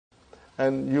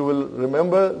And you will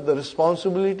remember the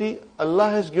responsibility. Allah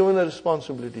has given a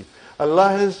responsibility. Allah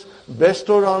has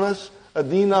bestowed on us a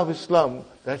deen of Islam.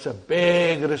 That's a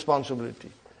big responsibility.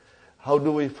 How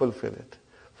do we fulfill it?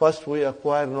 First we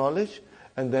acquire knowledge,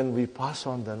 and then we pass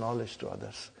on the knowledge to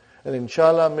others. And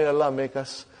inshallah, may Allah make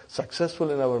us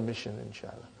successful in our mission,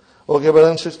 inshallah. Okay,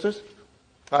 brothers and sisters?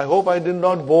 I hope I did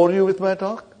not bore you with my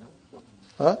talk.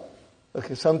 Huh?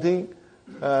 Okay, something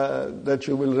that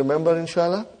you will remember,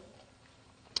 inshallah.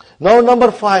 Now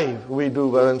number 5 we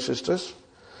do, brothers and sisters.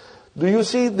 Do you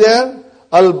see there,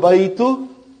 al-baytu?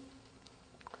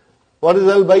 What is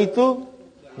al-baytu?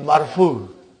 Marfu.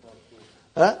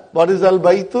 Huh? What is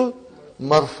al-baytu?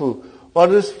 Marfu.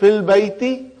 What is fil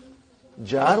bayti?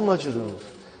 Jar majroor.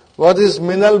 What is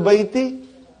min al-bayti?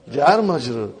 Jar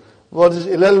majroor. What is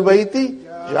ilal bayti?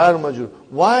 Jar majroor.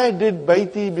 Why did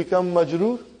bayti become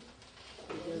majroor?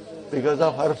 Because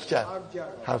of harf jar.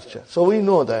 Harf jar. So we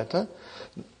know that. Huh?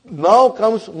 Now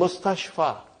comes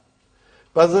mustashfa.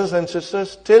 Brothers and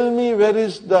sisters, tell me where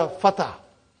is the fatah?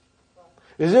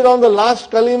 Is it on the last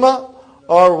kalima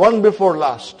or one before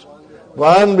last?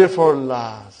 One before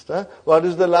last. Huh? What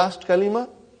is the last kalima?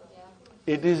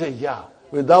 It is a ya.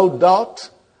 Without dot.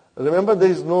 Remember, there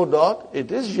is no dot.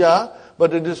 It is ya,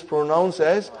 but it is pronounced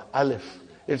as alif.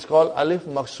 It's called alif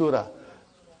maksura.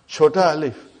 Chota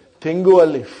alif. Tingu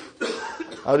alif.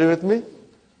 Are you with me?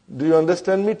 Do you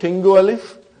understand me? Tingu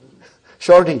alif?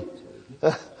 Shorty.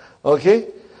 Okay?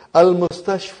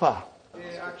 Al-mustashfa.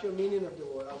 The actual meaning of the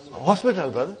word. Hospital,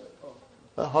 brother.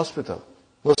 Hospital.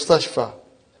 Mustashfa.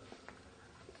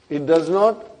 It does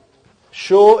not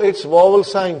show its vowel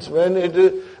signs. When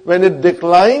it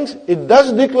declines, it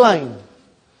does decline.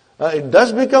 It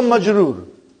does become majroor.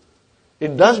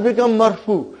 It does become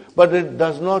marfu. But it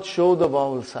does not show the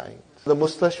vowel signs. The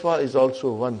mustashfa is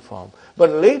also one form.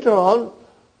 But later on,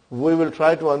 we will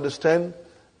try to understand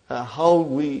how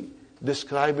we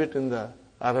describe it in the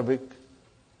Arabic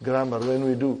grammar when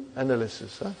we do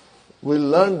analysis. We'll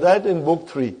learn that in book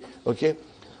 3. Okay?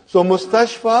 So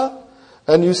mustashfa,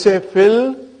 and you say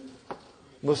fil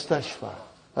mustashfa.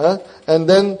 And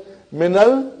then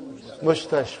minal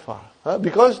mustashfa.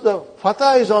 Because the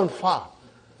fatah is on fa.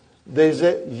 There is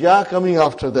a ya coming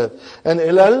after that. And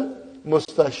ilal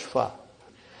mustashfa.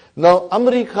 Now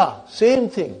America, same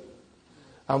thing.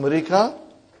 America,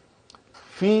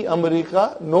 fi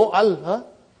America, no al.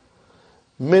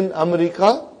 Min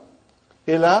America,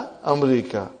 ila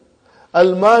America.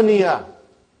 Almania.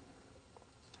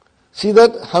 See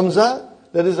that Hamza?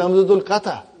 That is Hamzatul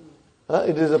Qata.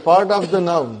 It is a part of the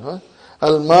noun.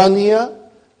 Almania,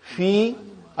 fi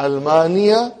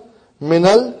Almania,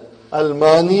 minal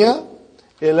Almania,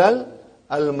 ilal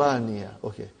Almania.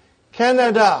 Okay.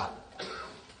 Canada.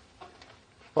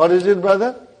 What is it,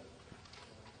 brother?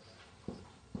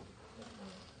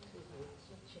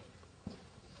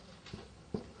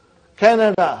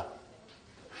 Canada.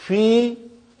 Fi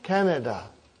Canada.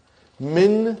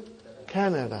 Min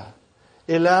Canada.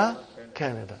 Ila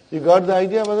Canada. You got the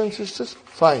idea, brothers and sisters?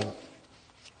 Fine.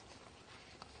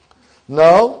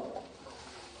 Now,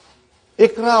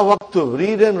 Ikra waqtu,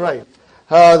 read and write.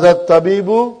 Hadha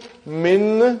tabibu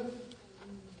min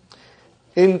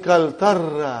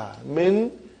inkaltarra.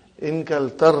 Min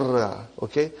inkaltarra.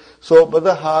 Okay? So,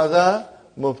 brother, hadha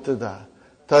mubtada.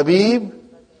 Tabib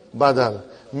badal.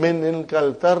 Min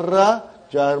inkaltarra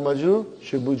jar majrur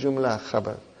shibu jumla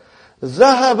khabar.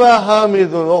 Zahaba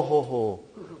hamidun. Oh.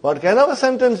 What kind of a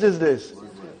sentence is this?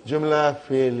 Jumla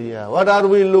failure. What are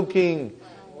we looking?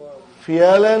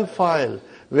 Fi'al and fa'il.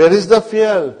 Where is the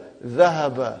fi'al?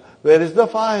 Zahaba. Where is the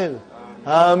fa'il?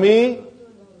 Hami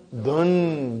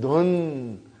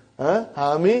dun.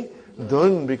 Hami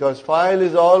dun. Because fa'il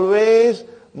is always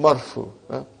marfu.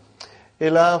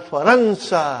 Ila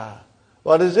Faransa.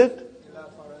 What is it?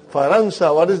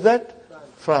 Faransa. What is that?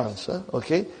 France.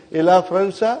 Okay. Ila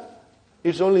Faransa.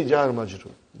 It's only jar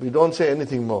majrur. We don't say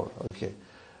anything more. Okay.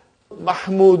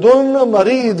 Mahmudun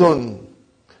maridun.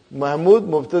 Mahmud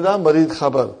mubtada, marid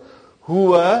khabar.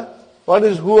 Huwa. What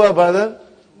is huwa, brother?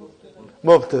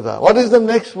 Mubtada. What is the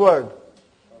next word?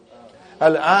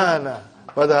 Al-ana.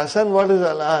 Brother Hassan, what is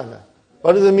al-ana?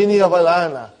 What is the meaning of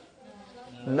al-ana?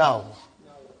 Now.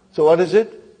 So what is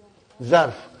it?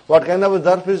 Zarf. What kind of a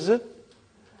zarf is it?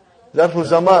 Zarfu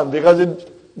zaman, because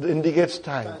it indicates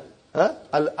time.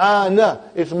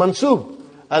 Al-ana. It's mansub.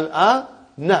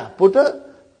 Al-ana. Put a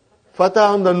fatah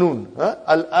on the noon.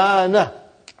 Al-ana.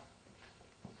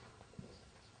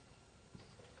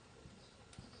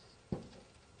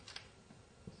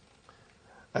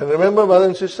 And remember, brothers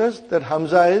and sisters, that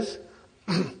Hamza is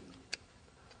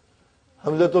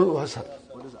Hamzatul Wasat.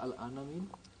 What does al-ana mean?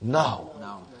 Now.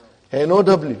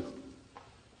 N-O-W.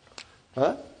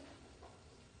 Huh?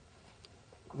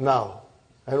 Now.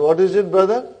 And what is it,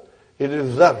 brother? It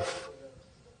is zarf.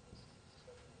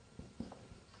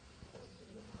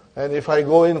 And if I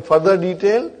go in further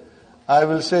detail, I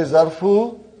will say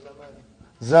zarfu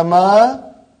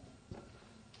zama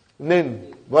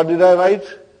nin. What did I write?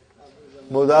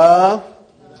 Mudaf,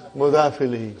 mudaf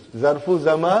ilayhi. Zarfu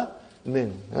zama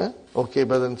nin. Huh? Okay,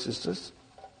 brothers and sisters.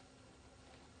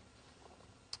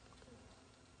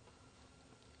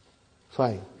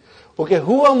 Fine. Okay,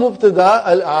 huwa mubtada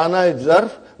al-ana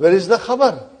zarf. Where is the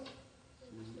khabar?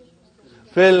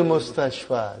 Fil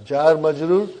mustashfa. Jar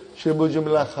majrur, shibu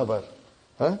jumla khabar.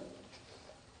 Huh?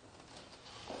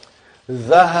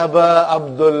 Zahaba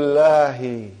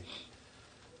Abdullahi.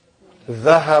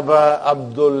 Zahaba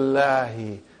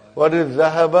Abdullahi. What is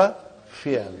Zahaba?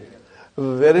 Fi'al.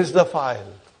 Where is the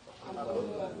file?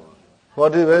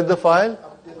 Where is the file?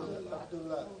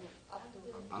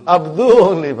 Abdu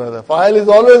only, brother. File is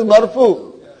always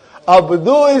marfu.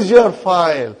 Abdu is your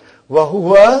file.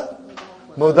 Wahuwa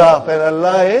mudaf. And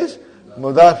Allah is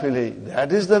mudaf ilayhi.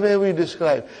 That is the way we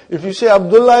describe. If you say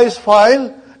Abdullah is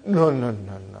file, no.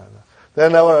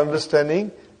 Then our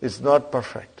understanding is not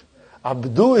perfect.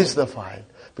 Abdu is the file.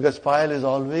 Because file is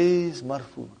always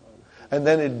marfu. And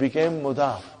then it became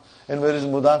mudaf. And where is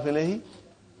mudaf ilayhi?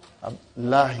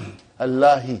 Allahi.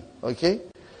 Allahi. Okay?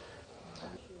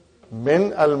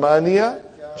 Min Almania,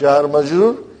 jar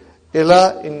majrur.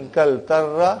 Ila inkal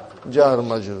tarra, jar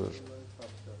majrur.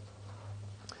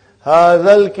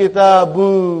 Hadhal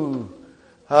kitabu.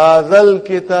 Hadhal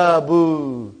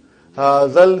kitabu.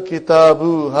 Hadhal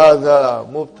kitabu. Hadha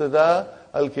mubtada.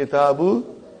 Al kitabu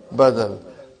badal.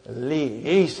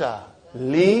 Li Isa.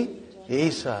 Li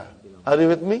Isa. Are you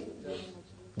with me?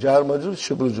 Jar majrur,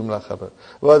 shibul jumla khabar.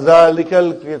 Wa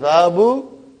dhalikal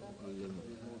kitabu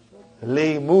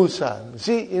li Musa.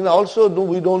 See,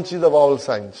 we don't see the vowel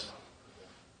signs.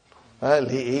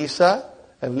 Li Isa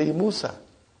and li Musa.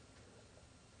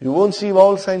 You won't see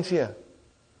vowel signs here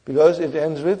because it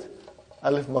ends with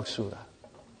alif maksura.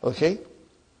 Okay?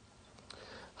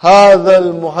 Hadha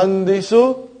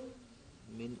al-muhandisu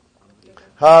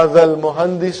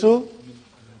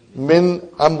min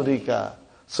Amrika.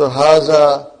 So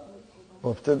hadha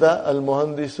mubtada,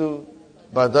 al-muhandisu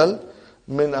badal,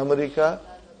 min Amrika,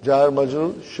 jar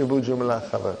majrur, shibu jumla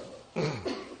khabar.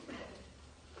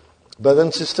 Brothers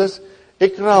and sisters,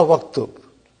 ikra waktub.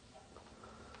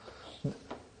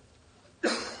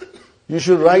 You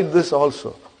should write this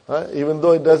also. Even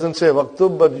though it doesn't say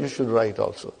waktub, but you should write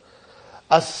also.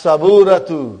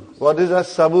 As-saburatu. What is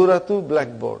as-saburatu?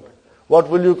 Blackboard. What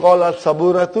will you call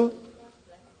as-saburatu?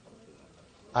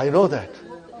 I know that.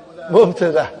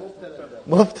 Mubtada.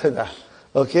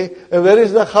 Okay. And where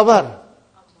is the khabar?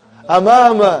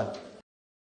 Amama.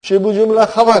 Shibu jumla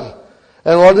khabar.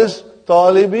 And what is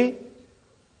talibi?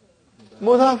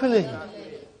 Mudaf ilayhi.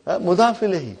 Mudaf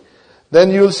ilayhi.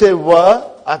 Then you will say wa,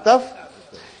 ataf,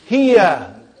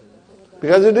 hiya.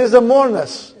 Because it is a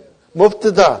mourners.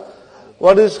 Mubtada.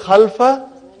 What is khalfa?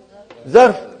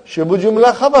 Zarf. Shibu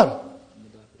jumla khabar.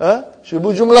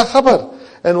 Shibu jumla khabar.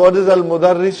 And what is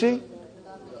al-mudarrisi?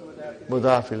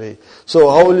 Mudaf ilayhi. So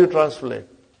how will you translate?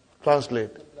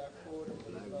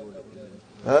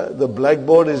 The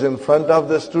blackboard is in front of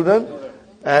the student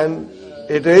and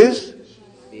it is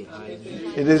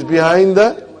behind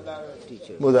the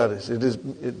mudarris.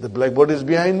 The blackboard is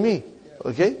behind me.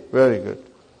 Okay? Very good.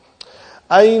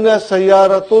 Aina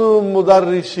sayyaratul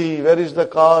mudarrisi. Where is the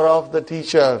car of the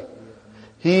teacher?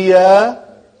 Hiya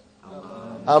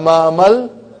amamal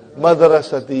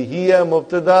madrasati. Hiya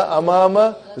mubtada,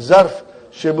 amama zarf,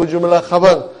 shibu jumla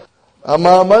khabar.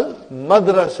 Amamal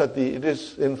madrasati. It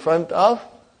is in front of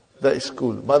the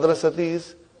school. Madrasati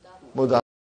is mudaf.